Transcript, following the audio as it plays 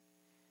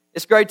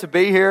It's great to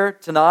be here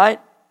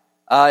tonight.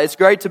 It's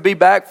great to be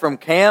back from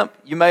camp.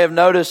 You may have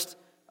noticed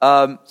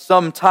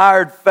some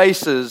tired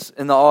faces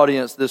in the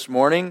audience this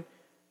morning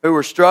who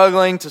were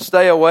struggling to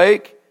stay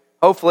awake.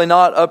 Hopefully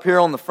not up here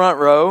on the front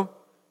row.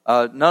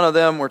 None of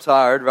them were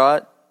tired,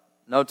 right?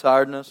 No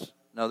tiredness.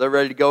 No, they're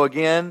ready to go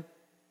again.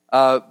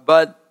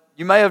 But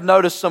you may have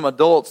noticed some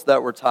adults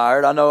that were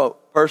tired. I know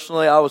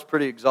personally I was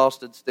pretty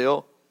exhausted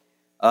still.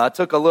 I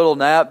took a little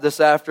nap this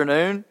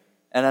afternoon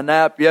and a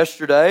nap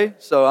yesterday,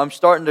 so I'm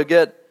starting to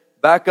get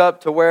back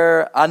up to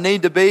where I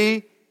need to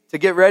be to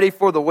get ready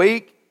for the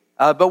week.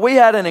 But we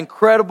had an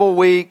incredible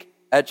week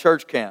at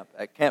church camp,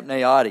 at Camp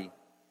Nayati.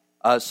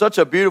 Such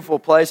a beautiful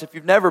place. If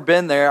you've never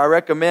been there, I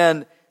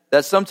recommend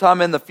that sometime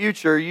in the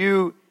future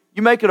you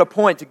make it a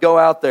point to go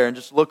out there and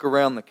just look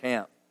around the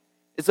camp.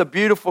 It's a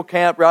beautiful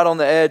camp right on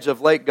the edge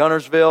of Lake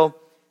Guntersville,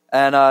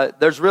 and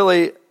there's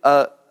really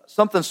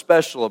something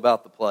special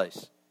about the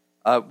place,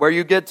 where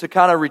you get to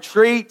kind of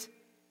retreat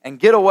and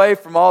get away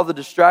from all the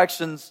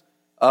distractions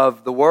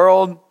of the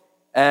world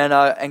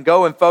and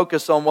go and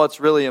focus on what's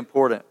really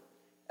important.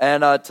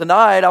 And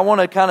tonight, I want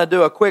to kind of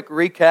do a quick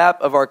recap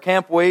of our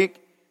camp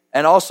week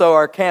and also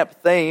our camp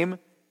theme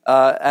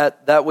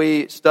that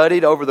we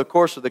studied over the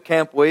course of the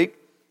camp week.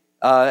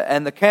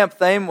 And the camp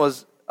theme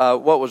was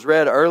what was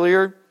read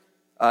earlier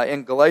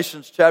in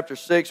Galatians chapter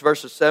 6,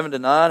 verses 7 to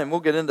 9. And we'll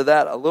get into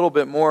that a little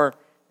bit more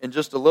in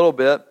just a little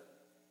bit.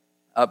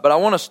 But I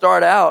want to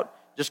start out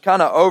just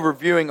kind of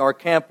overviewing our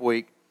camp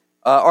week.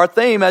 Our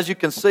theme, as you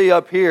can see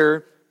up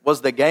here, was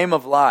the game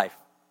of life.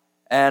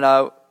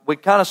 And we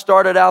kind of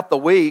started out the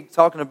week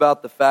talking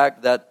about the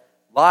fact that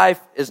life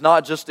is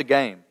not just a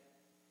game.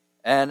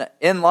 And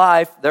in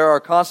life, there are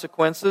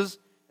consequences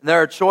and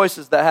there are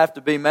choices that have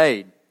to be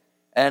made.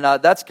 And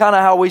that's kind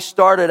of how we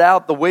started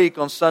out the week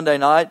on Sunday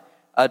night,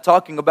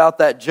 talking about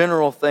that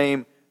general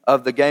theme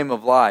of the game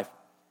of life.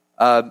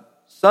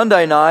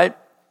 Sunday night,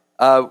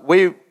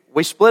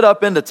 we split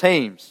up into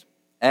teams.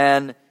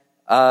 And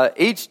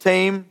each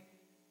team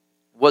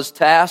was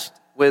tasked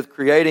with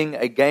creating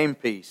a game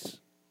piece.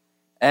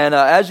 And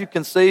as you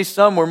can see,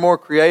 some were more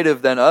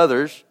creative than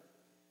others.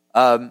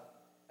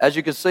 As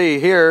you can see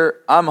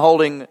here, I'm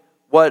holding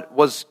what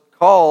was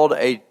called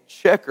a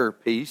checker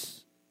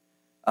piece.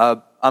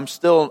 I'm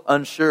still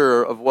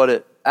unsure of what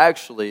it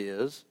actually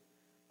is.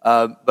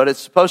 But it's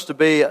supposed to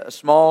be a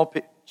small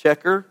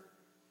checker.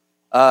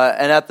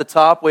 And at the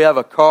top, we have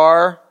a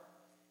car.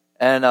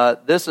 And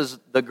this is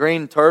the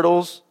Green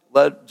Turtles.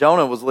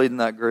 Jonah was leading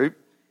that group.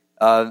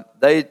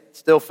 They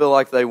still feel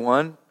like they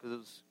won because it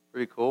was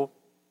pretty cool.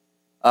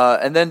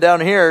 And then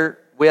down here,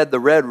 we had the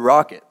Red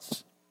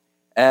Rockets.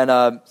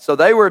 And so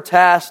they were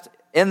tasked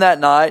in that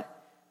night,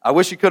 I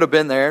wish you could have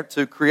been there,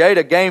 to create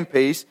a game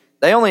piece.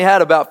 They only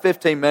had about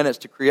 15 minutes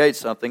to create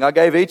something. I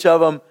gave each of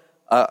them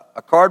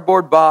a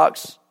cardboard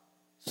box,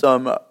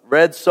 some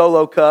red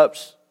Solo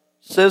cups,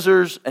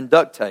 scissors, and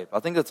duct tape.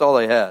 I think that's all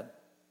they had.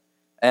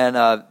 And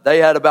they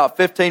had about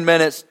 15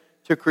 minutes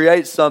to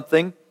create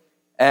something.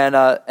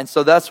 And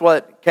so that's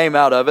what came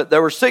out of it.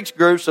 There were 6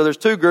 groups, so there's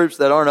 2 groups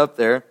that aren't up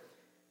there.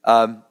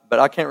 But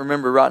I can't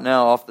remember right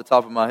now off the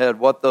top of my head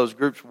what those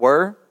groups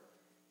were.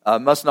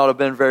 Must not have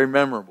been very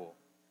memorable.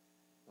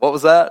 What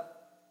was that?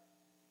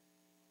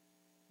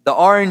 The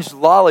orange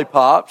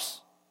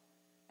lollipops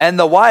and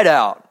the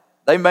whiteout.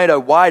 They made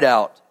a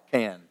whiteout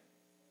can.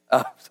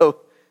 So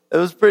it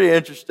was pretty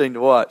interesting to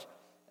watch.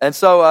 And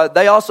so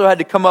they also had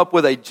to come up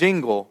with a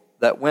jingle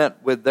that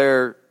went with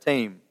their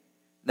team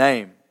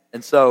name.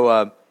 And so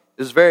it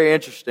was very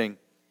interesting.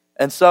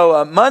 And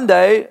so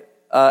Monday,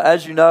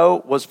 as you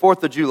know, was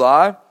 4th of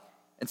July.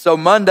 And so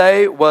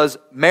Monday was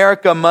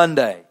America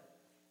Monday.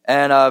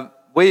 And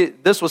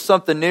this was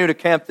something new to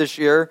camp this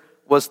year,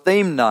 was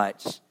theme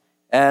nights.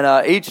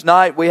 And each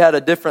night we had a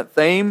different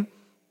theme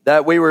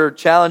that we were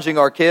challenging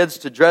our kids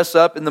to dress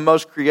up in the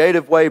most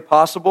creative way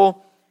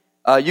possible.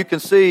 You can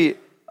see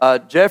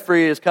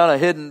Jeffrey is kind of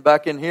hidden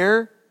back in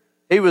here.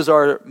 He was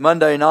our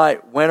Monday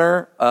night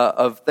winner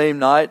of theme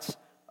nights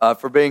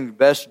for being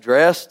best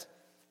dressed.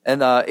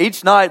 And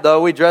each night,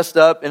 though, we dressed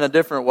up in a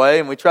different way,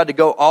 and we tried to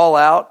go all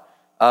out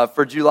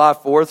for July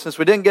 4th. Since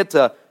we didn't get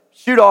to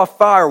shoot off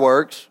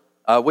fireworks,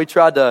 we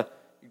tried to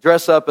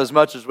dress up as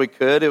much as we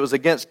could. It was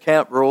against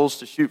camp rules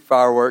to shoot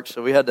fireworks,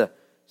 so we had to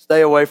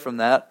stay away from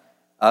that.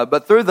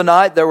 But through the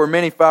night, there were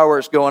many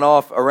fireworks going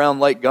off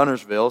around Lake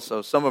Guntersville,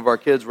 so some of our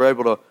kids were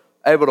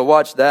able to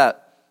watch that.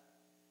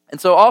 And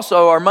so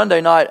also our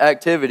Monday night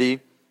activity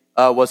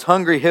was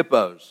Hungry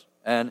Hippos.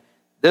 And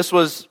this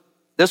was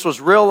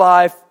real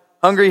life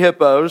Hungry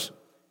Hippos.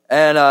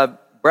 And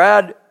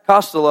Brad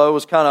Costello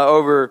was kind of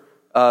over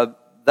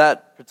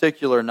that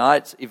particular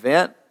night's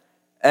event.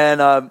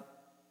 And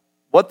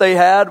what they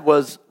had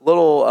was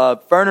little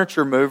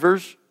furniture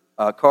movers,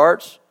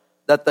 carts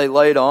that they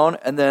laid on,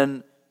 and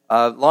then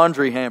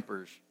laundry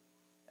hampers.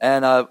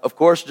 And of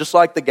course, just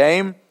like the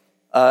game,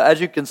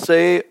 as you can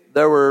see,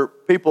 there were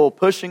people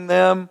pushing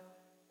them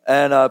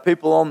and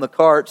people on the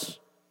carts.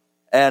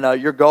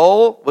 And your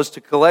goal was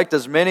to collect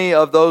as many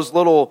of those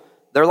little,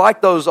 they're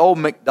like those old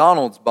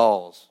McDonald's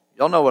balls.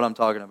 Y'all know what I'm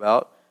talking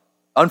about.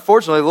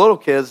 Unfortunately, little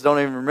kids don't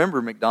even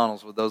remember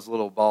McDonald's with those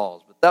little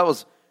balls. But that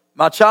was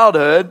my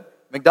childhood.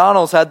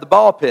 McDonald's had the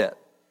ball pit.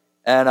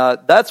 And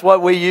that's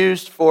what we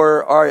used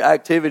for our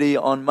activity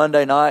on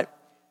Monday night,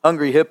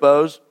 Hungry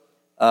Hippos.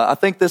 I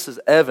think this is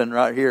Evan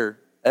right here,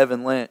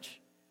 Evan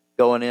Lynch,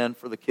 going in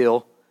for the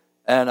kill.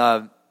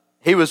 And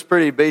he was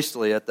pretty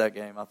beastly at that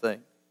game, I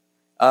think.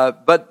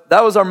 But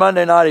that was our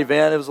Monday night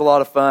event. It was a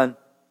lot of fun.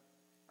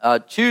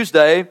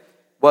 Tuesday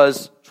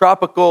was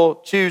Tropical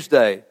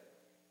Tuesday.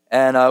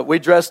 And we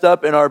dressed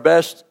up in our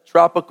best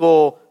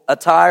tropical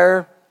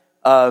attire.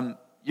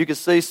 You can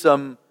see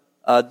some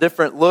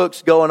different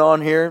looks going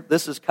on here.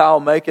 This is Kyle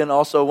Macon,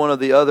 also one of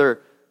the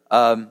other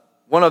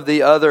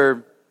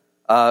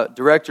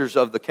directors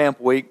of the camp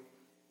week.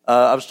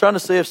 I was trying to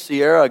see if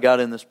Sierra got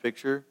in this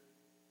picture.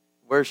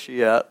 Where's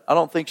she at? I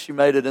don't think she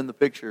made it in the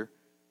picture.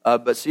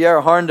 But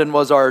Sierra Harnden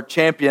was our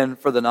champion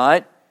for the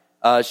night.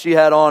 She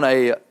had on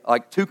a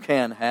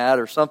toucan hat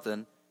or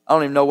something. I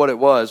don't even know what it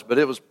was, but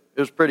it was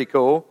pretty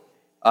cool.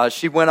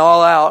 She went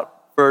all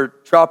out for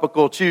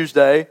Tropical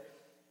Tuesday.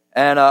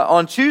 And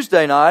on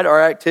Tuesday night,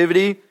 our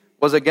activity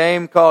was a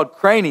game called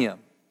Cranium.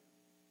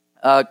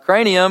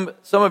 Cranium,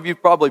 some of you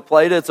probably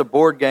played it. It's a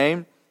board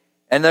game.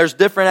 And there's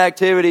different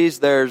activities.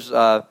 There's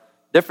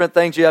different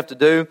things you have to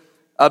do.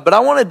 But I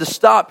wanted to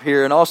stop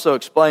here and also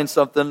explain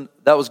something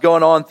that was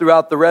going on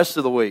throughout the rest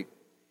of the week.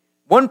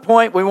 One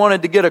point we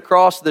wanted to get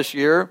across this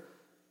year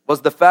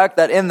was the fact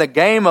that in the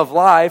game of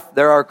life,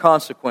 there are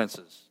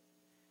consequences.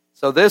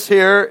 So this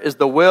here is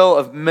the wheel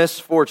of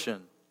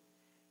misfortune.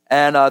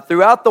 And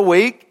throughout the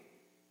week,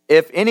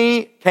 if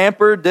any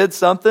camper did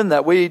something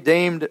that we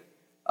deemed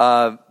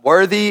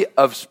worthy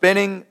of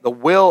spinning the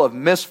wheel of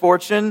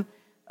misfortune,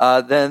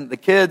 then the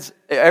kids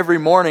every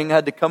morning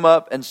had to come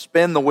up and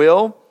spin the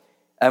wheel.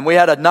 And we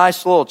had a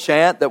nice little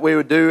chant that we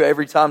would do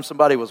every time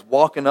somebody was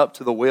walking up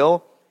to the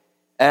wheel.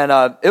 And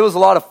it was a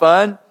lot of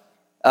fun.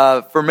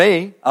 For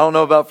me, I don't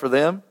know about for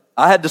them.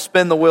 I had to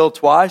spin the wheel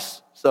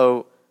twice,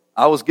 so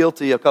I was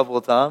guilty a couple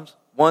of times.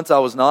 Once I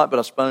was not, but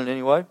I spun it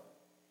anyway.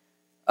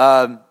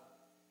 And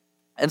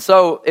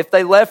so if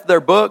they left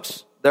their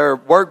books, their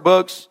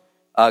workbooks,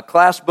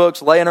 class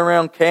books laying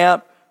around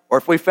camp, or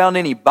if we found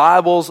any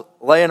Bibles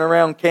laying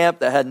around camp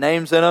that had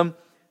names in them,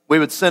 we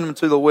would send them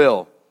to the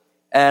wheel.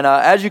 And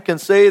as you can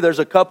see, there's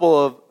a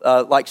couple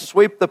of, like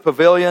sweep the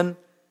pavilion,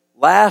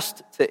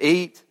 last to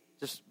eat,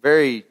 just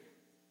very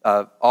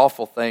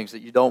awful things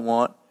that you don't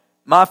want.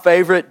 My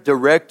favorite,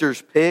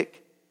 director's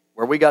pick,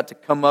 where we got to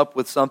come up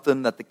with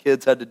something that the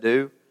kids had to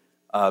do.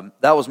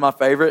 That was my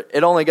favorite.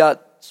 It only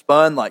got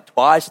spun like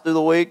twice through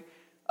the week.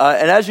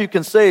 And as you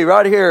can see,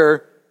 right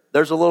here,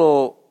 there's a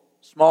little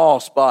small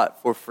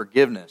spot for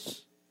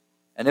forgiveness.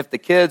 And if the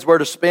kids were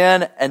to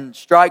spin and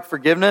strike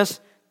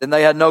forgiveness, then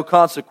they had no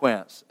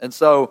consequence. And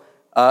so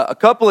a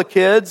couple of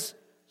kids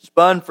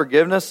spun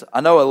forgiveness.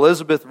 I know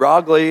Elizabeth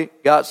Rogley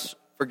got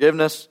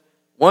forgiveness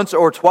once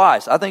or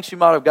twice. I think she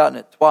might have gotten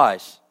it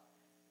twice.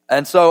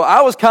 And so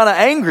I was kind of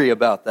angry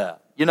about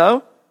that, you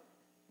know.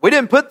 We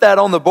didn't put that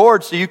on the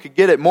board so you could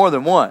get it more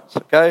than once,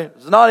 okay?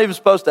 It's not even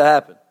supposed to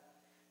happen.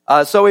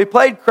 So we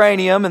played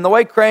Cranium, and the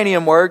way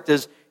Cranium worked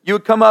is you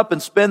would come up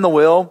and spin the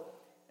wheel,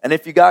 and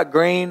if you got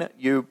green,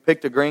 you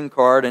picked a green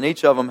card, and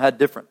each of them had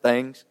different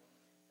things.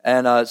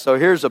 And so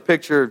here's a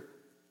picture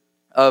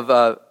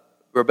of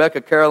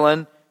Rebecca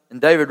Carolyn and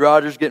David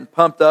Rogers getting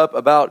pumped up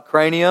about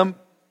Cranium.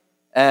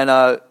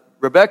 And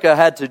Rebecca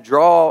had to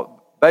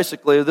draw,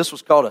 basically, this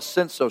was called a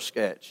Senso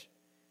sketch.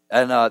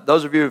 And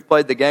those of you who've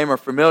played the game are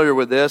familiar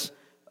with this.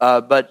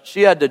 But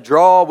she had to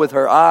draw with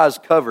her eyes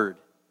covered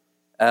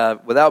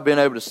without being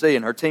able to see.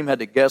 And her team had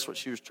to guess what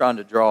she was trying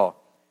to draw.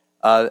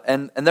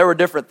 And there were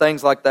different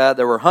things like that.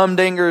 There were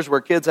humdingers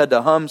where kids had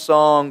to hum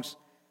songs.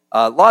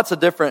 Lots of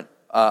different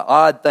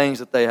odd things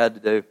that they had to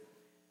do.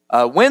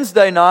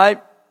 Wednesday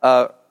night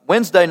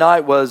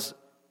was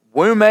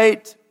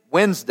Woomate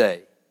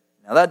Wednesday.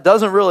 Now that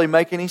doesn't really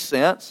make any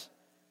sense,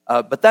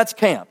 but that's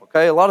camp,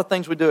 okay? A lot of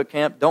things we do at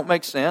camp don't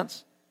make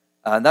sense,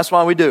 and that's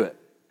why we do it,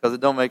 because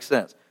it don't make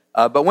sense.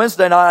 But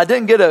Wednesday night, I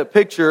didn't get a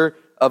picture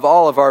of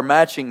all of our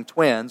matching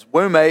twins.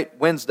 Woomate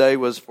Wednesday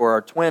was for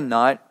our twin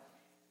night.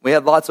 We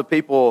had lots of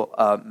people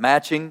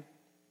matching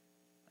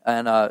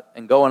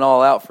and going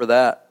all out for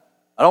that.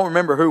 I don't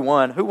remember who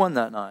won. Who won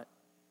that night?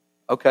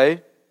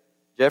 Okay.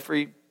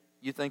 Jeffrey,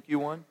 you think you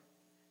won?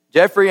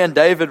 Jeffrey and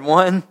David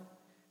won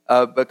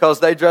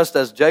because they dressed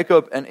as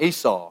Jacob and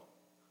Esau.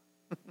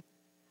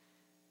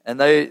 And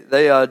they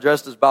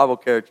dressed as Bible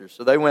characters.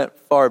 So they went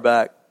far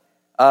back.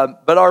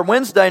 But our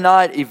Wednesday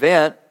night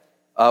event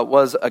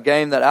was a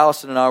game that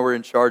Allison and I were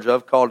in charge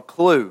of called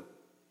Clue.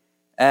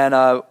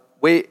 And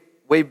we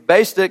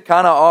based it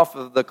kind of off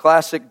of the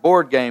classic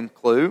board game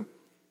Clue.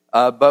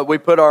 But we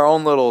put our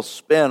own little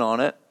spin on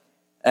it.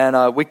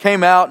 And we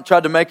came out and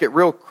tried to make it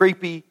real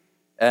creepy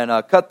and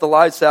cut the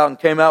lights out and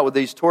came out with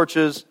these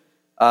torches.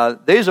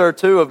 These are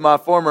two of my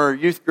former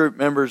youth group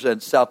members at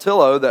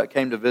Saltillo that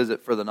came to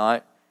visit for the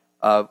night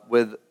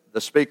with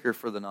the speaker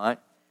for the night.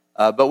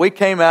 But we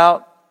came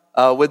out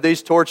with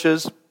these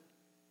torches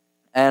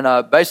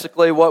And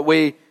basically what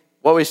we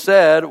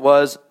said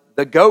was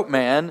the goat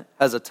man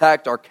has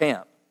attacked our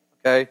camp,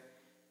 okay?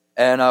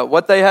 And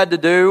what they had to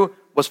do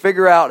was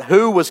figure out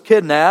who was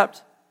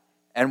kidnapped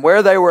and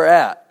where they were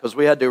at, because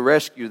we had to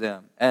rescue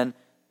them. And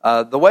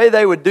the way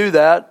they would do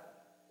that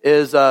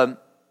is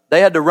they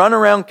had to run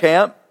around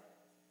camp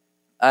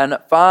and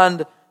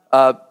find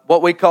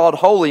what we called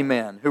holy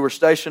men who were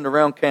stationed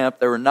around camp.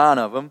 There were 9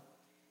 of them.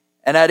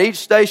 And at each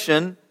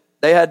station,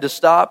 they had to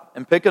stop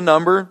and pick a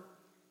number,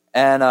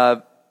 and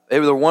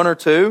either 1 or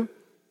 2,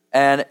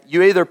 and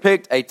you either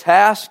picked a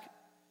task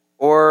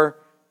or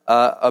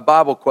a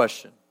Bible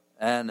question.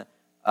 And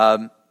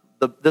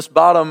this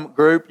bottom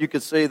group, you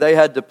could see they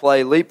had to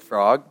play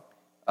leapfrog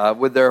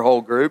with their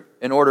whole group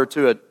in order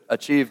to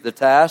achieve the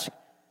task.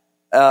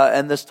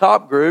 And this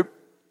top group,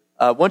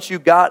 once you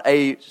got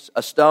a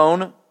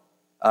stone,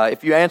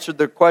 if you answered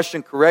the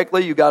question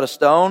correctly, you got a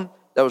stone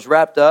that was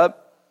wrapped up,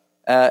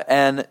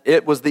 and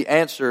it was the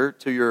answer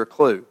to your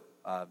clue.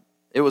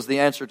 It was the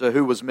answer to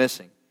who was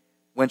missing,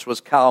 which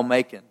was Kyle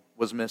Macon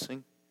was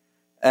missing.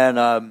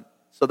 And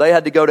so they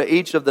had to go to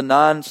each of the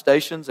 9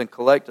 stations and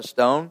collect a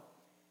stone.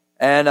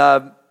 And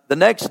the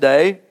next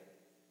day,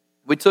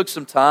 we took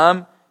some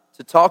time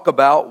to talk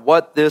about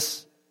what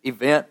this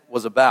event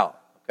was about,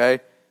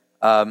 okay?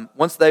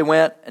 Once they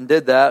went and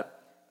did that,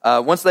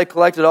 once they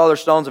collected all their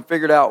stones and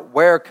figured out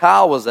where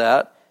Kyle was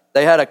at,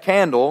 they had a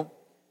candle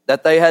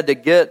that they had to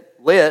get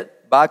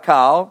lit by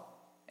Kyle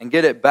and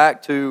get it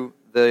back to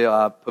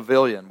the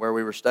pavilion where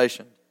we were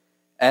stationed.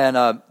 And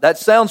that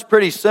sounds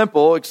pretty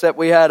simple, except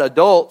we had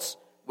adults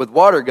with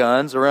water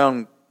guns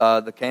around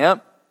the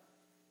camp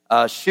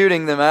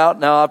shooting them out.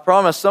 Now, I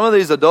promise some of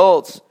these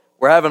adults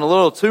were having a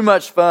little too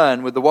much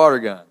fun with the water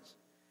guns.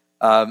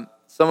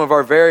 Some of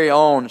our very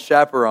own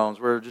chaperones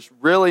were just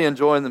really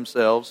enjoying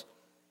themselves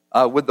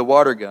with the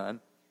water gun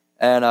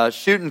and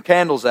shooting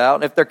candles out.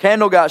 And if their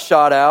candle got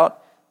shot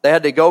out, they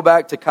had to go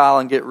back to Kyle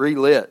and get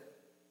relit.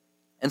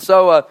 And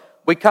so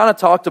we kind of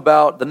talked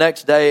about the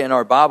next day in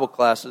our Bible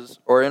classes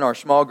or in our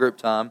small group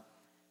time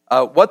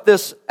what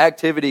this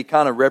activity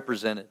kind of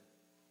represented.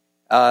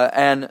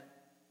 And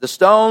the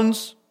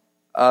stones,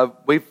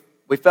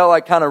 we felt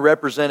like kind of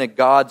represented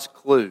God's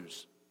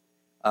clues.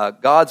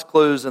 God's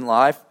clues in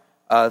life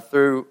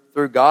through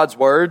God's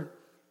Word.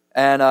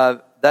 And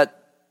that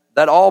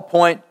all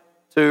point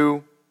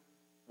to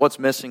what's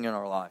missing in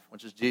our life,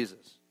 which is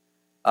Jesus.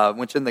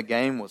 Which in the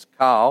game was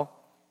Kyle.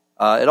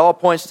 It all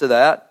points to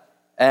that.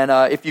 And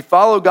if you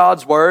follow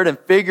God's Word and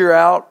figure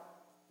out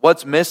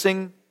what's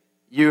missing,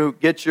 you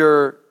get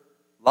your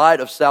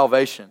light of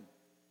salvation.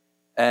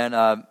 And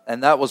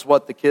that was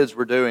what the kids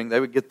were doing.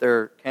 They would get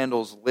their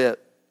candles lit.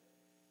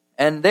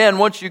 And then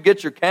once you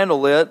get your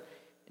candle lit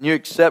and you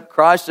accept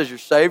Christ as your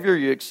Savior,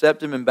 you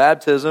accept Him in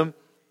baptism,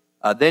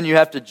 then you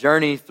have to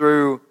journey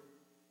through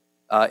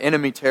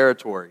enemy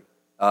territory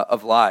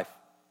of life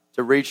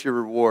to reach your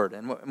reward.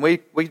 And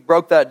we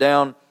broke that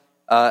down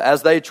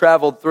as they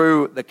traveled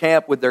through the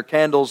camp with their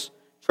candles,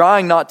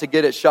 trying not to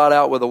get it shot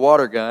out with a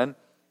water gun.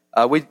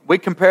 We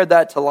compared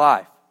that to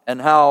life,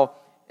 and how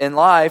in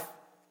life,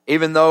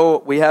 even though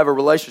we have a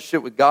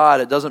relationship with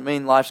God, it doesn't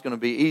mean life's going to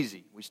be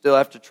easy. We still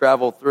have to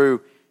travel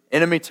through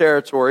enemy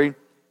territory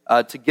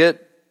to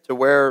get to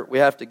where we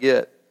have to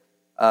get.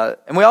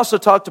 And we also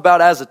talked about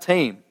as a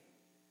team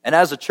and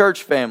as a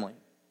church family,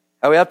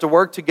 how we have to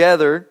work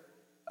together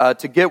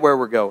to get where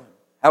we're going.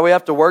 How we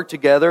have to work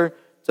together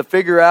to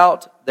figure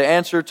out the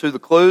answer to the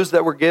clues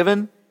that we're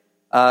given.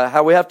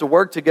 How we have to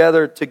work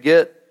together to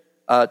get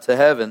to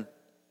heaven.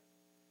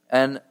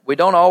 And we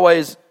don't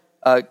always,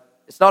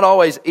 it's not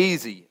always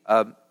easy.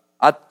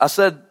 I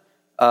said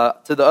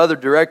to the other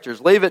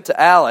directors, leave it to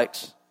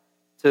Alex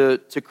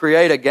to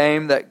create a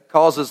game that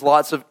causes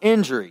lots of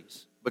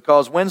injuries.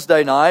 Because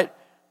Wednesday night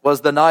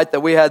was the night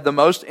that we had the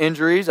most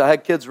injuries. I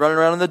had kids running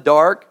around in the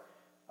dark.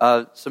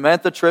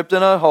 Samantha tripped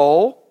in a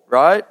hole,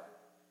 right?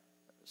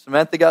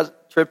 Samantha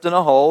got tripped in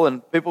a hole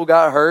and people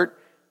got hurt,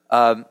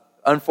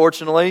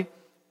 unfortunately.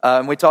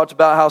 And we talked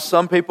about how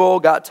some people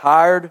got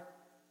tired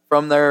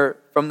from their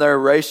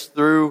race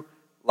through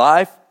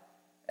life.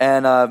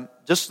 And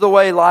just the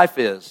way life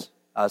is.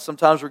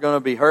 Sometimes we're going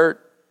to be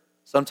hurt.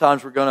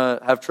 Sometimes we're going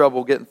to have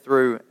trouble getting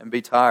through and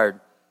be tired.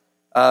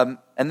 And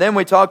then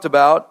we talked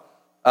about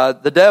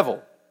the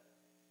devil.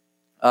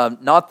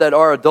 Not that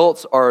our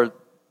adults are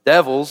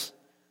devils,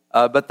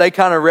 but they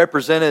kind of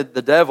represented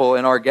the devil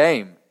in our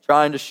game,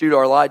 trying to shoot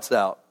our lights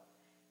out.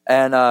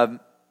 And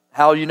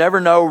how you never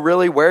know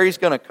really where he's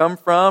going to come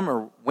from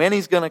or when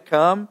he's going to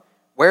come,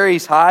 where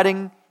he's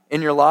hiding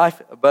in your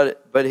life, but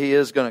he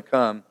is going to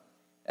come.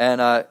 And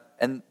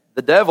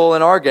the devil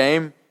in our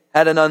game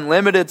had an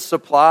unlimited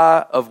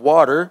supply of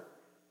water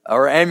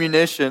or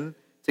ammunition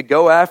to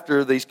go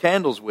after these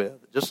candles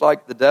with, just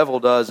like the devil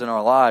does in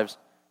our lives,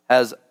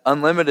 has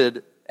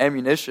unlimited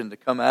ammunition to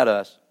come at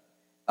us.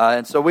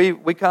 And so we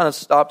kind of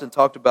stopped and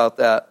talked about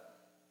that.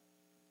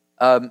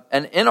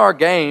 And in our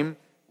game,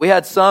 we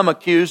had some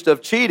accused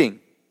of cheating.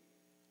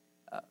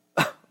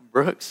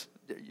 Brooks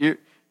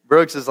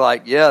is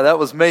like, yeah, that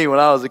was me when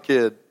I was a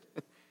kid.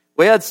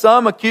 we had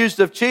some accused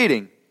of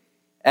cheating,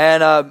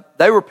 and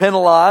they were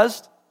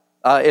penalized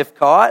if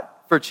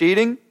caught for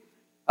cheating.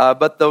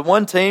 But the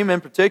one team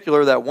in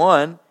particular that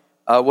won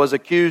was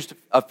accused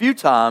a few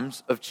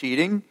times of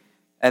cheating,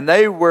 and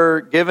they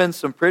were given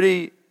some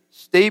pretty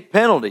steep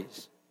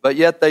penalties, but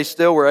yet they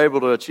still were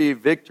able to achieve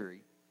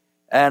victory.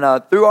 And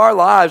through our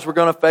lives, we're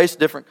going to face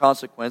different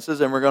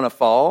consequences, and we're going to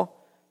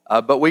fall,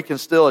 but we can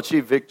still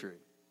achieve victory.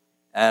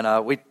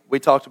 And we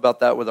talked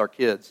about that with our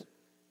kids.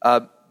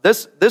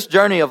 This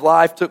journey of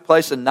life took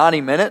place in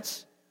 90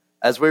 minutes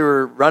as we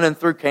were running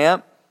through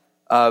camp,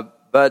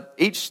 but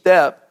each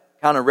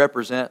step kind of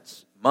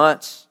represents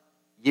months,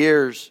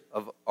 years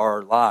of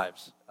our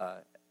lives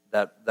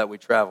that we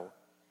travel.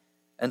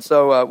 And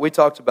so we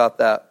talked about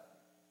that.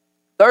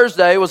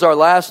 Thursday was our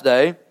last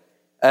day,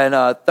 and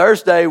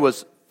Thursday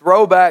was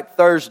Throwback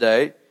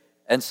Thursday,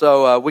 and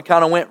so we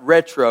kind of went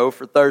retro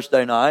for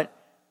Thursday night.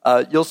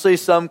 You'll see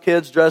some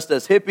kids dressed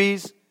as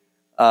hippies,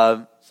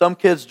 some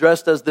kids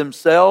dressed as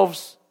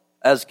themselves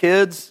as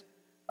kids.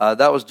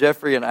 That was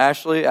Jeffrey and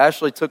Ashley.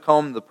 Ashley took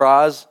home the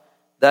prize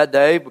that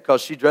day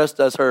because she dressed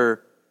as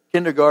her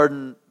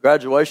kindergarten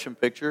graduation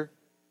picture.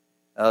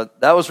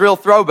 That was real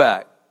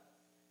throwback.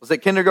 Was it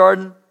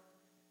kindergarten?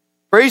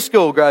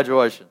 Preschool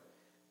graduation.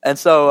 And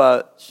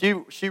so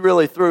she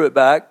really threw it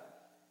back.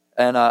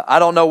 And I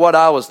don't know what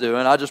I was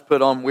doing. I just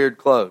put on weird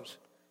clothes.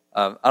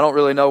 I don't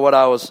really know what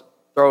I was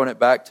throwing it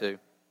back to.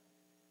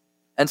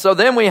 And so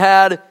then we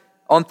had,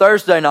 on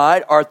Thursday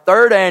night, our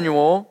third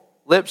annual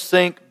lip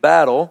sync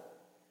battle.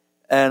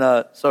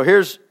 And so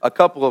here's a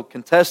couple of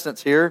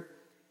contestants here.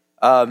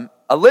 A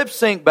lip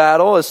sync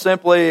battle is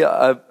simply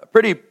a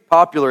pretty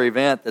popular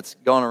event that's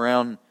gone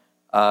around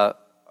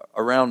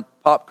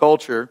pop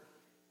culture.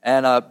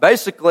 And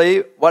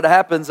basically what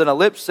happens in a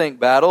lip sync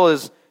battle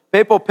is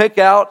people pick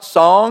out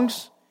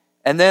songs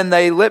and then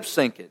they lip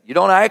sync it. You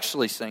don't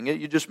actually sing it.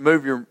 You just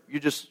move your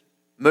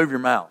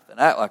mouth and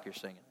act like you're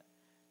singing it.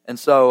 And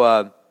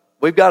so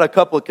we've got a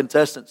couple of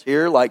contestants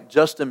here like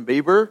Justin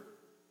Bieber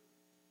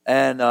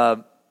and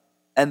the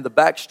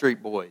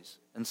Backstreet Boys.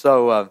 And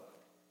so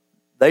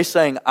they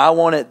sang "I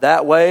Want It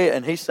That Way"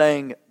 and he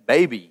sang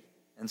 "Baby."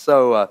 And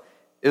so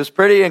it was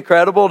pretty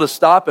incredible to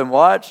stop and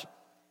watch.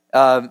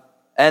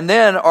 And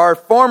then our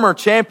former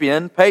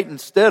champion, Peyton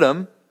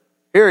Stidham,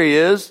 here he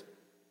is.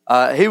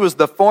 He was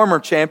the former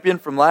champion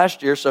from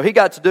last year, so he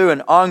got to do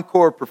an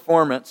encore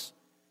performance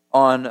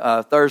on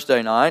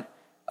Thursday night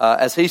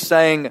as he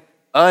sang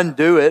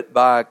 "Undo It"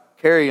 by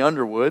Carrie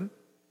Underwood.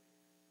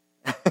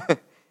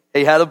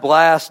 He had a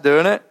blast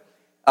doing it.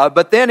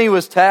 But then he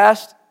was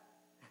tasked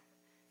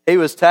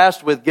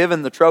with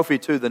giving the trophy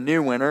to the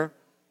new winner,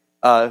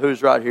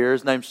 who's right here.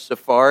 His name's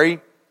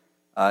Safari.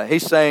 He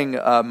sang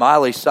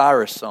Miley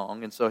Cyrus'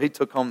 song, and so he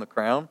took home the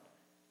crown.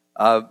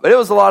 But it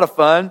was a lot of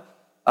fun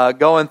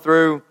going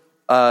through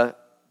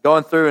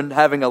and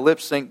having a lip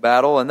sync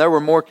battle. And there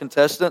were more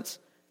contestants.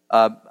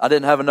 I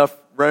didn't have enough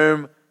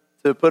room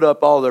to put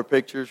up all their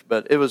pictures,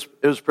 but it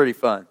was pretty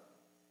fun.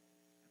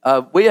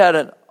 We had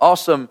an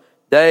awesome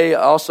day.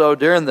 Also,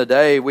 during the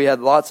day, we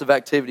had lots of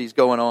activities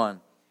going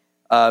on.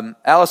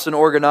 Allison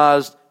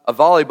organized a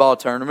volleyball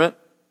tournament,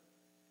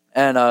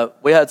 and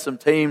we had some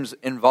teams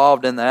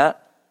involved in that.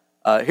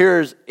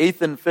 Here's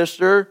Ethan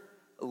Pfister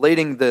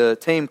leading the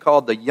team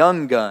called the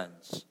Young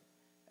Guns.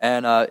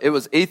 And it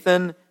was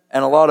Ethan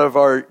and a lot of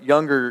our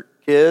younger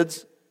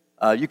kids.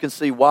 You can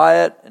see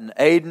Wyatt and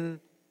Aiden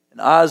and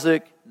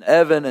Isaac and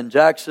Evan and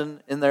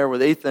Jackson in there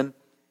with Ethan.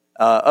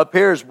 Up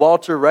here is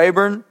Walter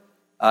Rayburn.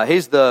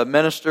 He's the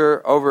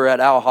minister over at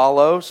Owl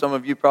Hollow. Some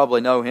of you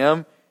probably know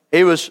him.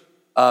 He was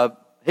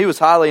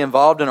highly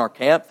involved in our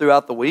camp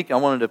throughout the week. I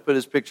wanted to put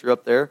his picture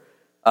up there.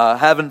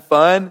 Having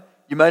fun.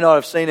 You may not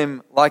have seen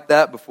him like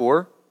that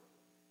before.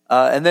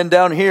 And then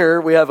down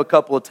here, we have a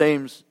couple of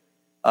teams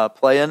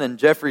playing, and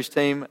Jeffrey's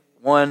team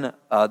won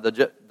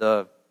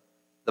the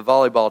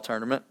volleyball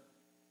tournament.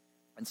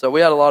 And so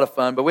we had a lot of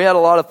fun, but we had a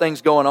lot of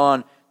things going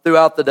on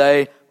throughout the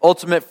day.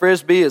 Ultimate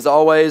Frisbee is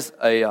always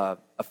a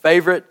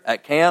favorite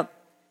at camp,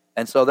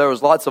 and so there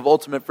was lots of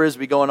Ultimate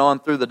Frisbee going on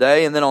through the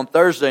day. And then on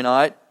Thursday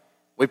night,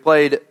 we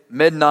played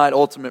midnight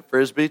Ultimate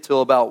Frisbee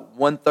till about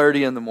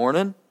 1:30 in the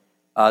morning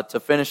to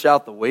finish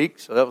out the week,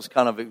 so that was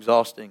kind of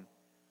exhausting.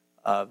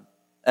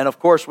 And of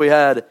course, we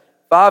had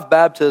 5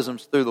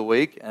 baptisms through the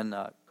week, and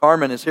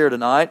Carmen is here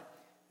tonight,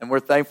 and we're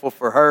thankful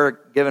for her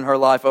giving her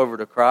life over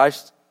to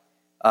Christ.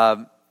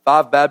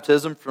 5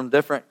 baptisms from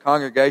different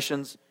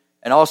congregations,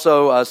 and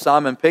also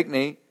Simon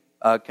Pickney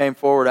came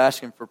forward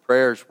asking for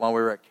prayers while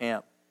we were at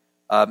camp.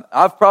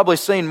 I've probably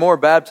seen more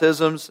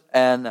baptisms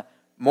and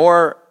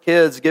more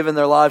kids giving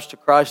their lives to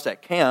Christ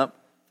at camp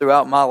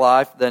throughout my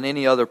life than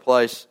any other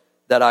place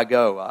that I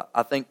go.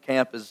 I think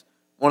camp is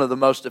one of the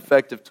most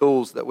effective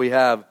tools that we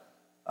have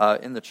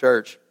in the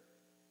church.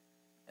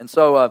 And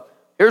so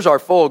here's our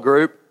full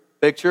group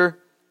picture.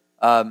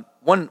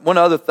 One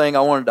other thing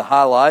I wanted to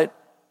highlight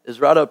is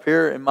right up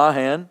here in my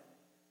hand.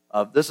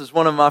 This is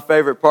one of my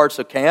favorite parts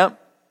of camp,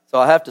 so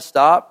I have to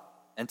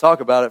stop and talk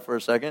about it for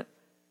a second.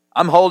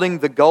 I'm holding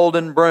the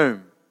golden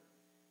broom.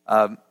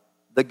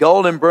 The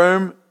golden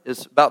broom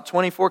is about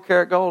 24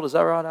 karat gold. Is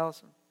that right,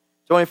 Allison?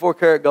 24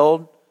 karat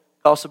gold.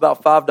 Costs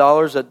about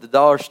 $5 at the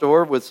dollar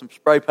store with some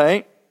spray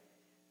paint.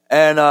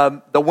 And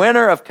the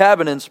winner of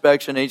cabin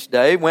inspection each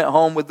day went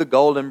home with the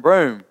golden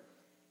broom.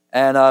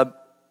 And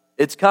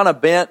it's kind of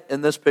bent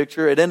in this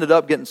picture. It ended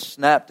up getting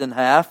snapped in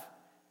half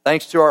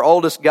thanks to our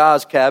oldest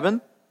guy's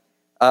cabin.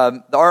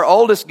 Our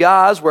oldest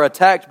guys were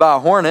attacked by a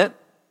hornet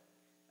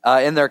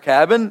in their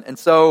cabin. And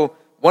so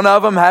one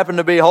of them happened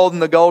to be holding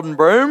the golden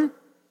broom.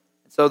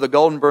 And so the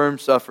golden broom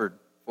suffered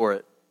for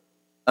it,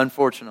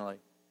 unfortunately.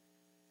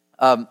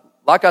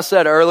 Like I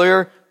said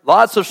earlier,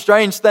 lots of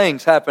strange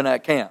things happen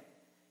at camp.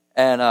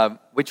 And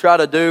we try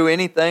to do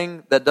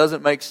anything that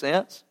doesn't make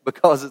sense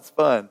because it's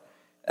fun.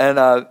 And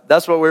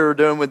that's what we were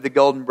doing with the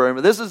golden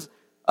broom. This is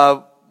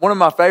one of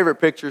my favorite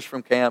pictures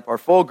from camp. Our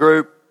full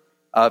group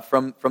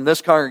from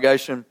this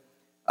congregation,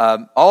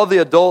 all the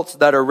adults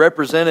that are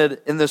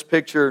represented in this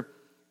picture,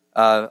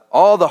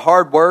 all the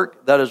hard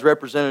work that is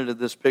represented in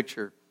this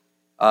picture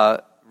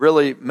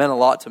really meant a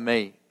lot to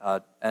me.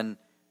 And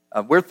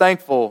we're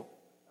thankful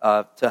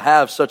to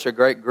have such a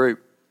great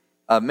group.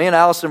 Me and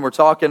Allison were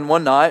talking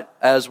one night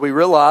as we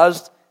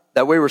realized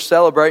that we were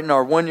celebrating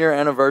our 1-year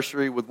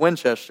anniversary with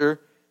Winchester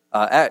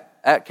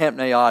at Camp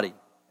Nayati.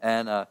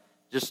 And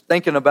just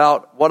thinking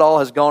about what all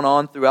has gone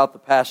on throughout the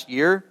past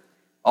year,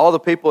 all the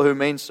people who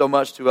mean so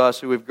much to us,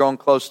 who we've grown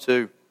close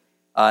to,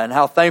 and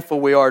how thankful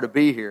we are to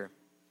be here.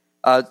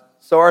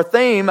 So our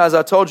theme, as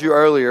I told you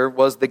earlier,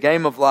 was the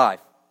game of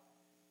life.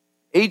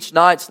 Each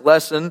night's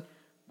lesson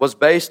was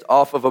based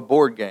off of a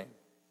board game.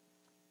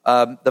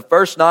 The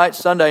first night,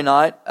 Sunday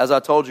night, as I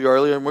told you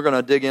earlier, and we're going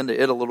to dig into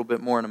it a little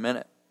bit more in a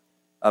minute.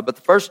 But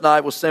the first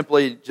night was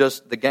simply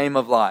just the game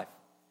of life.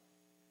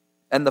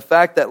 And the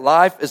fact that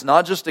life is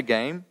not just a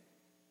game,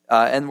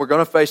 and we're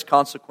going to face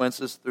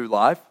consequences through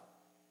life.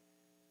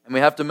 And we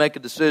have to make a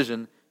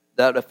decision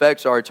that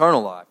affects our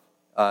eternal life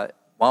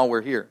while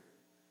we're here.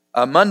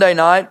 Monday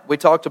night, we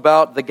talked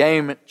about the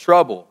game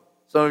Trouble.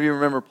 Some of you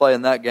remember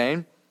playing that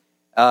game.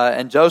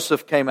 And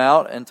Joseph came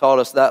out and taught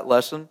us that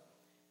lesson.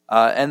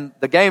 And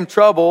the game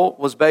Trouble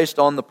was based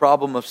on the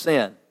problem of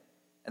sin.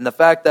 And the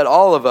fact that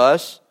all of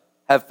us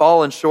have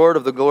fallen short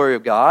of the glory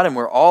of God, and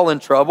we're all in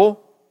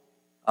trouble.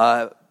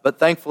 But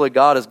thankfully,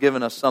 God has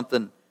given us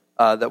something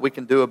that we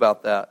can do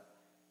about that.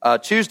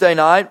 Tuesday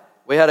night,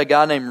 we had a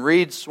guy named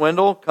Reed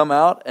Swindle come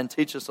out and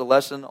teach us a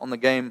lesson on the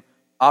game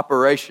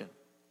Operation.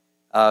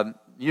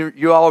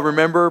 You all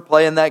remember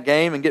playing that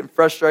game and getting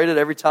frustrated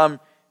every time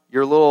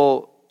your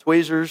little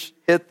tweezers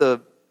hit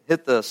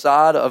the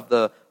side of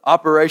the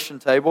operation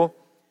table.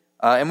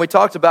 And we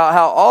talked about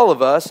how all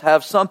of us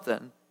have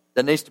something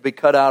that needs to be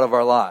cut out of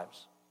our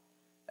lives.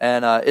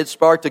 And it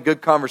sparked a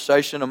good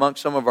conversation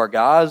amongst some of our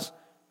guys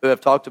who have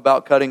talked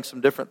about cutting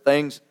some different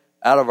things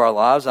out of our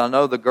lives. I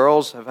know the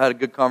girls have had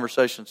good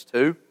conversations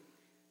too.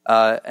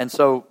 And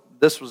so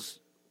this was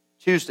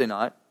Tuesday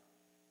night.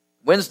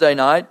 Wednesday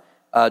night,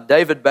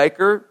 David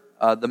Baker,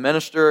 the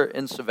minister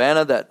in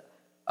Savannah that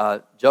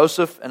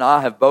Joseph and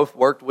I have both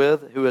worked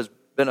with, who has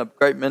been a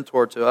great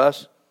mentor to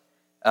us,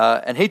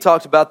 and he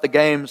talked about the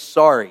game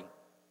Sorry.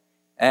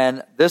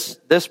 And this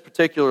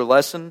particular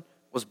lesson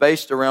was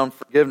based around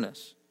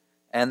forgiveness,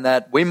 and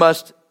that we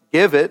must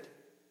give it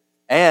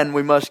and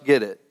we must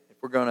get it if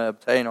we're going to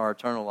obtain our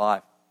eternal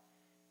life.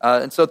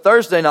 And so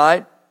Thursday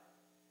night,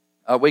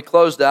 we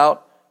closed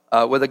out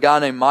with a guy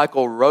named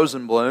Michael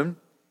Rosenblum,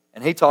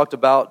 and he talked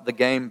about the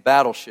game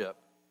Battleship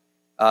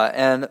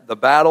and the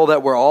battle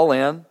that we're all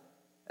in,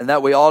 and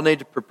that we all need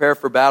to prepare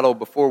for battle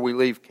before we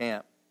leave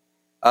camp.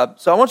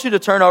 So I want you to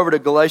turn over to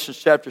Galatians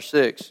chapter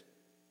 6.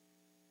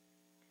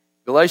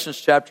 Galatians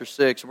chapter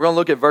 6. We're going to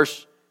look at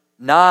verse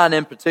 9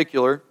 in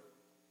particular.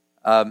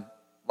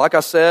 Like I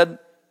said,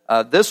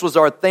 this was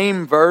our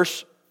theme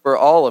verse for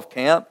all of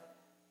camp.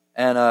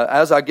 And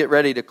as I get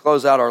ready to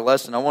close out our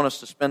lesson, I want us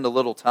to spend a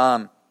little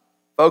time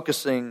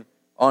focusing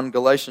on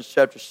Galatians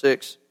chapter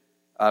 6,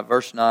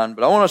 verse 9.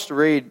 But I want us to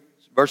read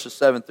verses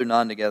 7 through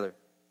 9 together.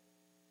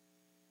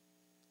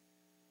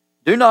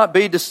 Do not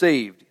be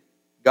deceived.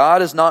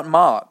 God is not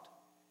mocked.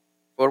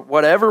 For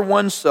whatever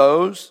one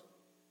sows,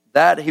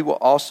 that he will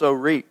also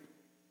reap.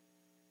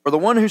 For the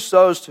one who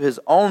sows to his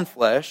own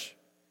flesh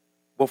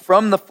will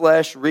from the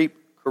flesh reap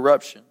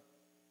corruption.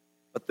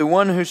 But the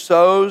one who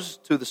sows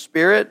to the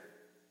Spirit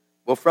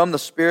will from the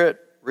Spirit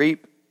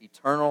reap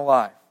eternal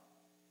life.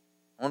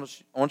 I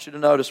want you to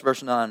notice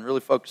verse 9. Really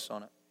focus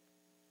on it.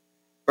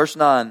 Verse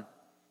 9.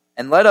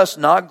 And let us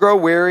not grow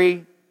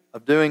weary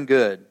of doing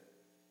good.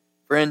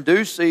 For in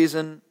due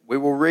season we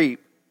will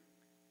reap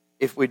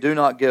if we do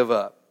not give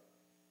up.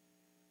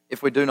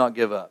 If we do not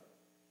give up.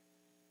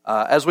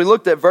 As we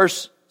looked at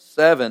verse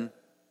 7,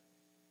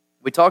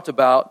 we talked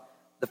about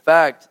the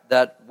fact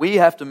that we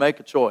have to make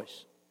a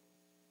choice.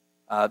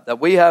 That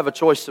we have a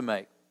choice to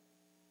make.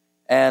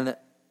 And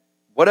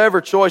whatever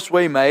choice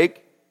we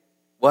make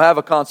will have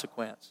a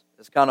consequence.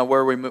 It's kind of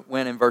where we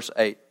went in verse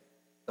 8.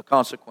 The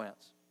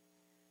consequence.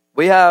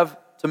 We have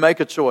to make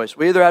a choice.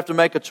 We either have to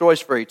make a choice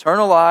for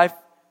eternal life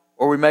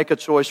or we make a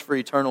choice for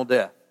eternal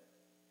death.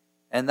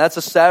 And that's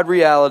a sad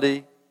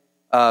reality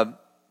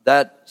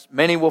that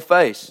many will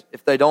face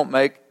if they don't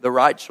make the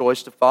right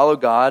choice to follow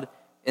God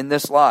in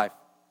this life.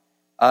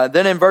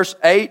 Then in verse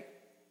 8,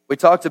 we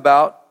talked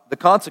about the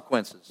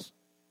consequences,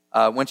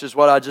 which is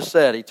what I just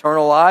said,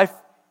 eternal life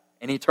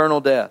and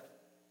eternal death.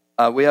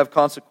 We have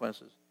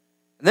consequences.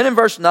 And then in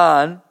verse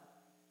 9,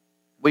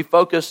 we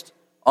focused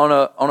on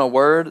a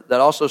word that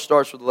also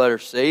starts with the letter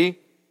C,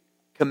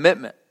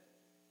 commitment.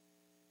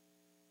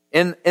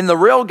 In the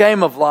real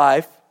game of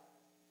life,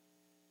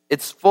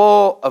 it's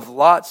full of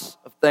lots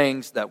of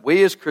things that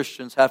we as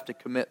Christians have to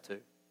commit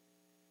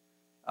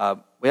to.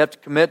 We have to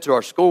commit to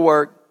our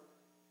schoolwork.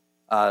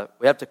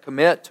 We have to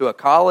commit to a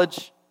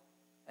college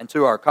and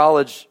to our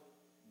college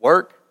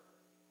work.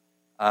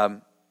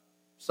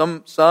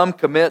 Some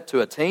commit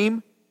to a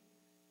team,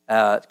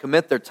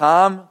 commit their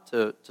time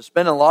to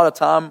spend a lot of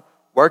time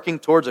working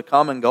towards a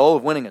common goal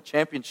of winning a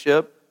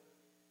championship.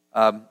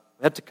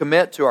 We have to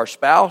commit to our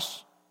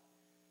spouse,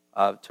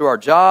 to our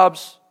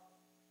jobs,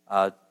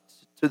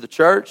 to the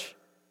church.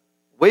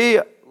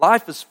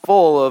 Life is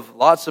full of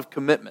lots of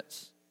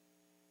commitments.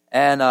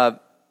 And I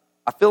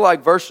feel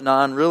like verse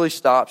 9 really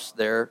stops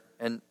there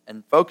and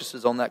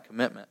focuses on that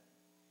commitment.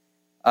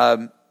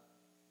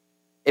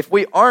 If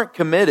we aren't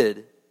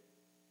committed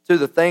to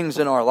the things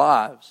in our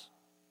lives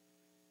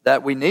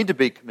that we need to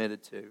be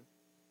committed to,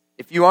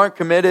 if you aren't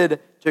committed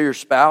to your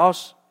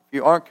spouse, if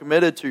you aren't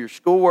committed to your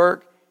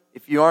schoolwork,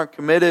 if you aren't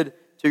committed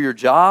to your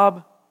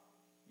job,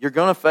 you're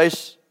going to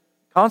face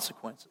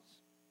consequences.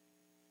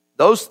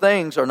 Those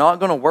things are not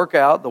going to work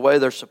out the way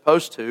they're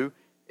supposed to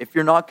if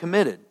you're not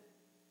committed.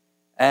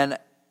 And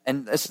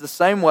it's the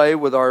same way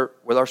with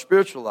our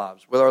spiritual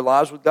lives, with our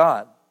lives with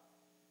God.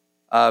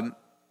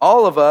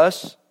 All of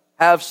us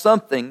have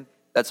something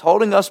that's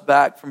holding us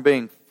back from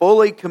being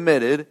fully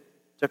committed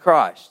to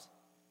Christ.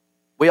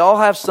 We all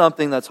have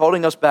something that's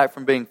holding us back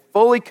from being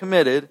fully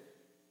committed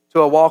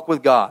to a walk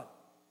with God,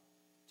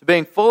 to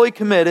being fully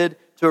committed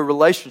to a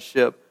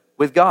relationship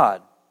with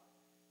God.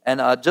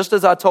 And just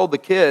as I told the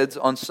kids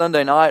on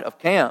Sunday night of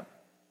camp,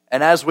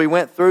 and as we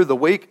went through the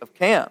week of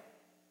camp,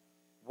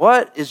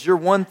 what is your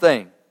one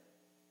thing?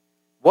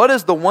 What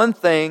is the one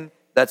thing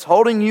that's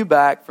holding you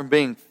back from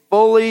being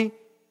fully,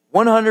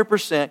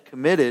 100%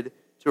 committed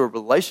to a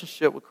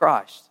relationship with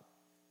Christ?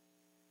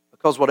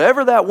 Because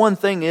whatever that one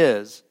thing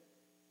is,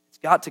 it's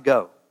got to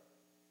go.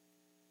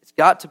 It's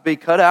got to be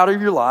cut out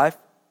of your life.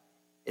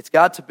 It's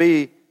got to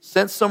be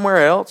sent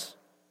somewhere else.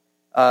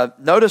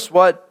 Notice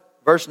what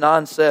verse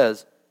 9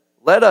 says.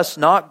 Let us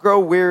not grow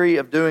weary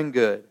of doing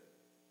good,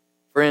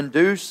 for in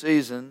due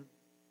season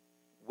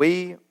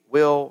we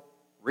will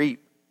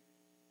reap.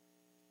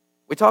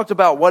 We talked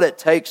about what it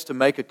takes to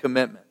make a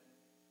commitment,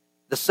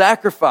 the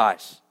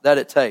sacrifice that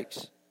it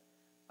takes,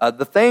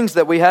 the things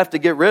that we have to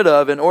get rid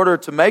of in order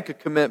to make a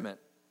commitment.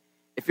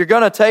 If you're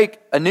going to take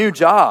a new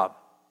job,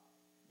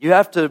 you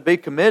have to be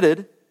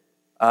committed,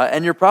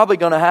 and you're probably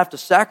going to have to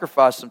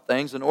sacrifice some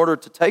things in order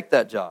to take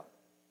that job.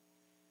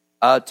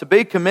 To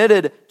be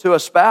committed to a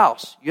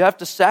spouse, you have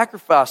to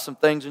sacrifice some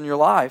things in your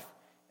life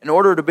in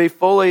order to be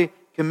fully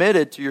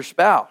committed to your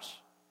spouse.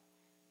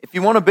 If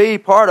you want to be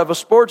part of a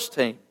sports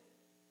team,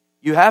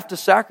 you have to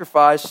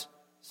sacrifice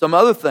some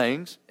other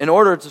things in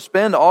order to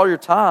spend all your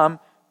time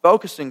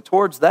focusing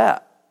towards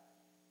that.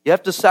 You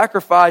have to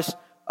sacrifice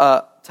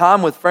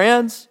time with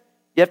friends.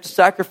 You have to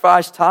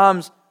sacrifice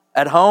times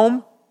at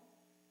home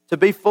to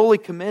be fully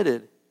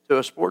committed to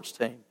a sports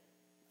team.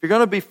 If you're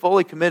going to be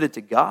fully committed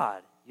to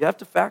God, you have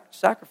to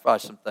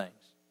sacrifice some things.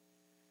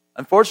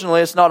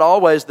 Unfortunately, it's not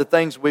always the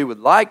things we would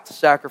like to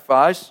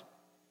sacrifice,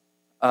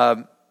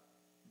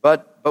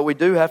 but we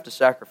do have to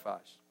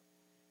sacrifice.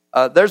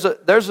 There's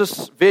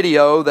this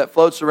video that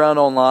floats around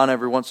online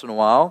every once in a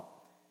while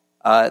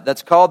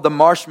that's called the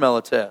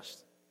marshmallow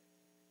test.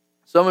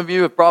 Some of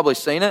you have probably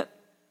seen it,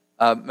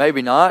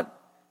 maybe not.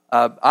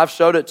 I've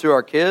showed it to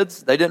our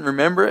kids. They didn't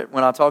remember it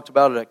when I talked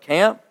about it at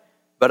camp,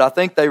 but I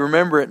think they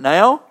remember it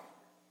now.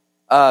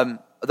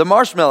 The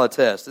marshmallow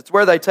test. It's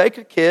where they take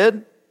a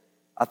kid,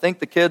 I think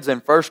the kid's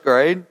in first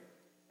grade,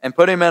 and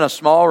put him in a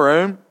small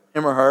room,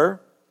 him or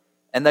her,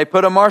 and they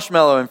put a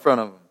marshmallow in front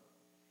of him.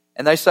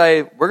 And they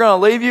say, we're going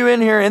to leave you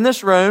in here in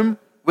this room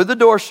with the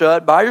door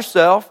shut by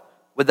yourself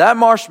with that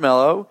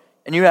marshmallow,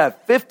 and you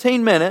have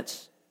 15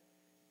 minutes.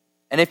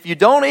 And if you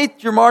don't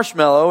eat your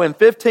marshmallow in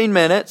 15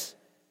 minutes,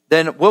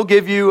 then we'll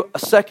give you a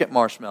second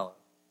marshmallow.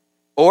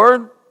 Or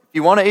if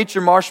you want to eat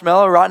your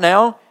marshmallow right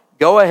now,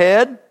 go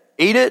ahead,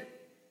 eat it.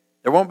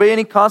 There won't be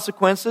any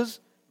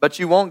consequences, but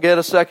you won't get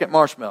a second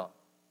marshmallow.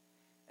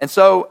 And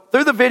so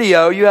through the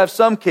video, you have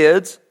some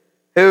kids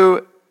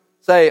who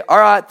say, all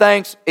right,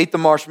 thanks, eat the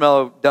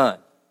marshmallow, done.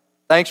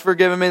 Thanks for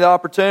giving me the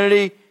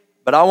opportunity,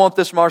 but I want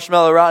this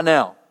marshmallow right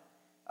now.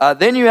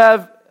 Then you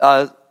have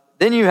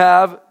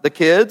the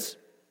kids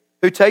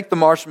who take the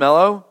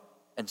marshmallow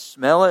and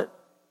smell it,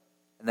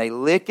 and they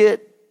lick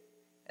it,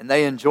 and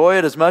they enjoy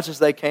it as much as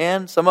they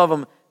can. Some of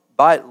them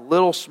bite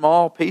little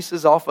small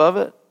pieces off of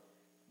it,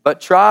 but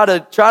try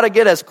to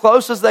get as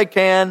close as they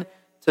can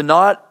to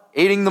not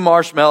eating the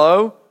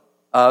marshmallow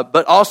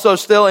but also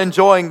still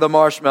enjoying the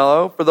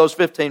marshmallow for those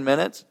 15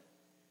 minutes.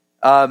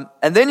 And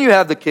then you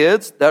have the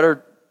kids that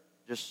are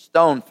just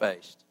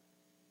stone-faced.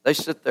 They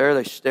sit there,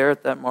 they stare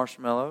at that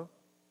marshmallow,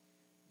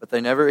 but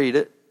they never eat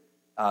it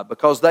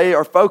because they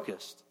are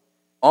focused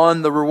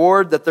on the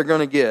reward that they're going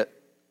to get.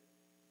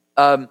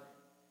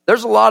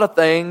 There's a lot of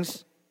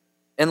things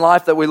in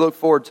life that we look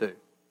forward to.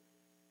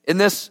 In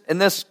this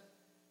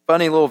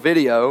funny little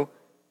video,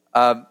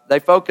 they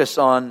focus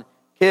on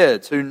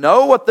kids who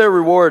know what their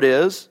reward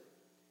is.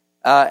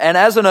 And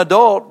as an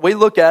adult, we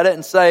look at it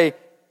and say,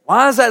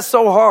 why is that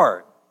so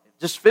hard?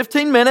 Just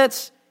 15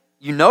 minutes,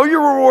 you know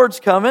your reward's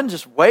coming,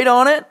 just wait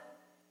on it,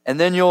 and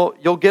then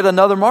you'll get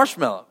another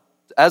marshmallow.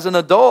 As an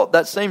adult,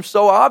 that seems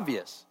so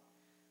obvious.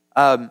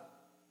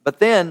 But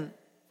then,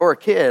 for a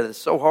kid, it's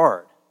so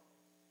hard.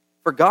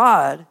 For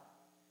God,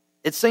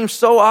 it seems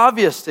so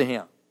obvious to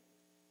Him.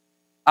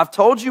 I've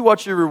told you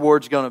what your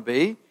reward's going to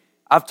be.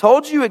 I've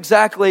told you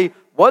exactly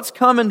what's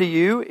coming to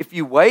you if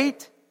you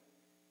wait,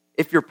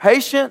 if you're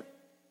patient,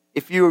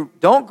 if you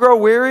don't grow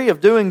weary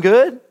of doing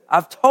good.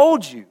 I've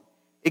told you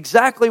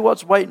exactly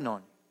what's waiting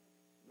on you.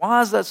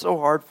 Why is that so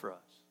hard for us?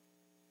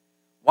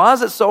 Why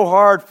is it so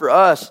hard for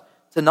us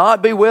to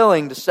not be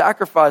willing to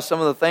sacrifice some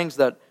of the things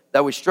that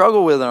we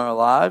struggle with in our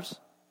lives?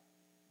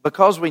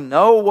 Because we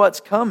know what's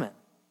coming.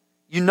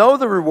 You know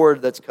the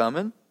reward that's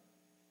coming.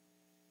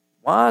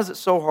 Why is it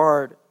so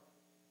hard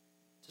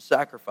to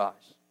sacrifice?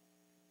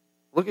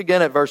 Look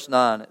again at verse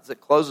 9 as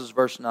it closes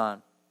verse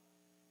 9.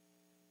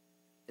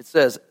 It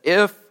says,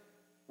 if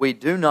we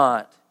do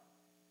not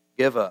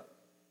give up.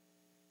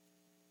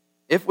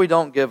 If we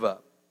don't give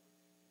up.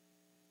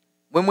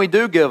 When we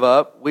do give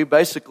up, we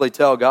basically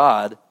tell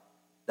God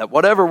that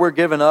whatever we're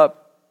giving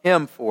up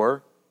Him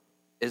for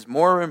is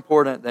more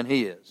important than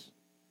He is.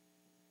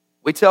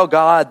 We tell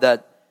God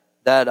that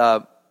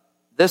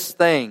this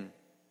thing,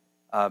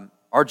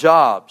 our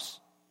jobs,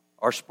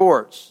 our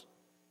sports,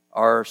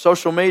 our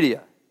social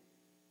media,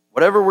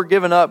 whatever we're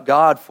giving up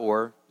God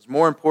for is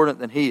more important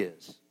than He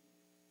is.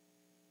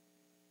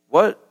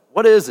 What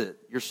is it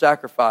you're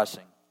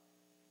sacrificing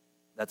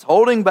that's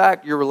holding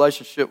back your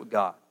relationship with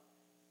God?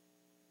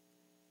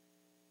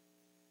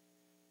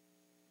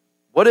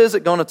 What is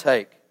it going to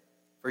take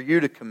for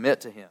you to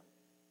commit to Him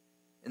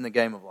in the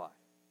game of life?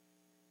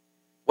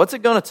 What's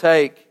it going to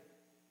take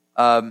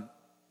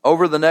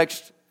over the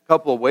next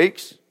couple of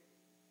weeks,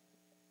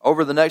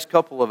 over the next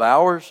couple of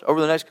hours, over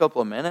the next couple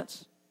of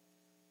minutes?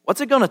 What's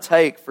it going to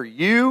take for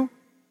you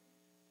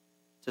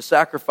to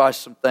sacrifice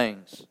some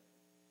things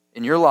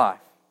in your life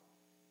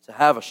to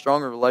have a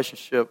stronger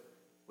relationship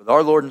with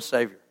our Lord and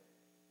Savior?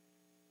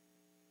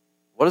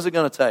 What is it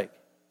going to take?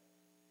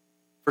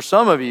 For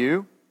some of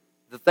you,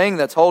 the thing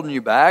that's holding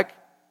you back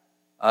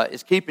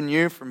is keeping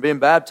you from being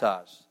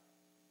baptized.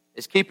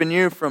 It's keeping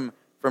you from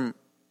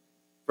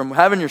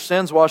having your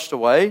sins washed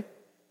away.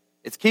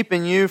 It's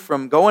keeping you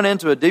from going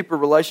into a deeper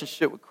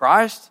relationship with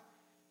Christ.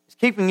 It's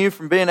keeping you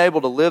from being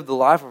able to live the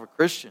life of a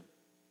Christian.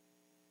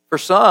 For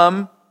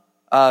some,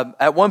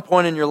 at one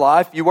point in your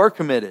life, you were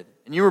committed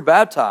and you were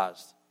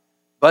baptized.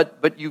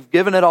 But you've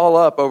given it all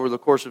up over the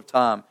course of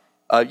time.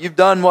 You've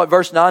done what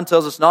verse 9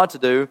 tells us not to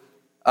do.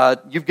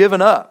 You've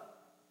given up.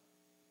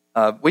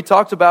 We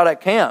talked about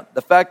at camp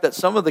the fact that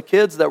some of the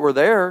kids that were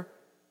there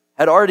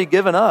had already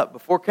given up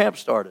before camp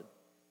started.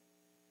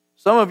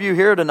 Some of you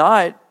here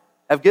tonight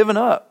have given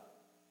up.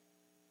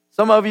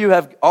 Some of you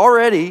have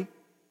already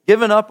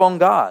given up on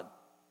God.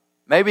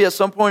 Maybe at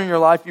some point in your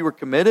life you were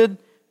committed,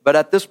 but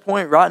at this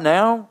point right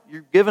now,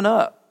 you're giving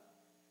up.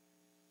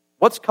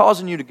 What's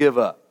causing you to give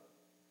up?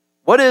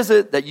 What is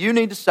it that you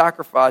need to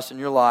sacrifice in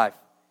your life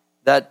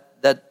that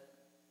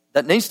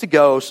needs to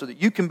go so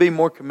that you can be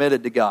more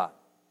committed to God?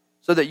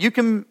 So that you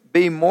can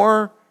be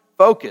more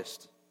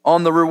focused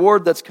on the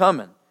reward that's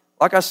coming.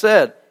 Like I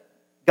said,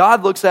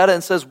 God looks at it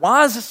and says,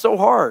 why is this so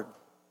hard?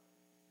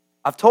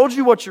 I've told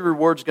you what your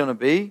reward's going to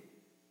be.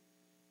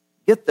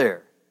 Get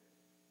there.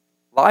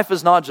 Life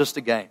is not just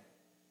a game.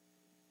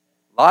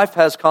 Life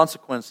has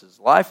consequences.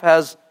 Life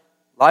has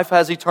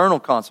eternal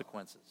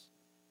consequences.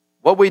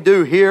 What we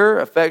do here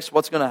affects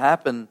what's going to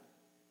happen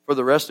for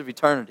the rest of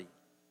eternity.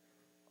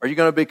 Are you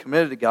going to be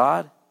committed to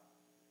God?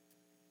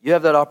 You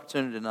have that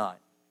opportunity tonight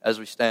as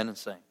we stand and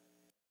sing.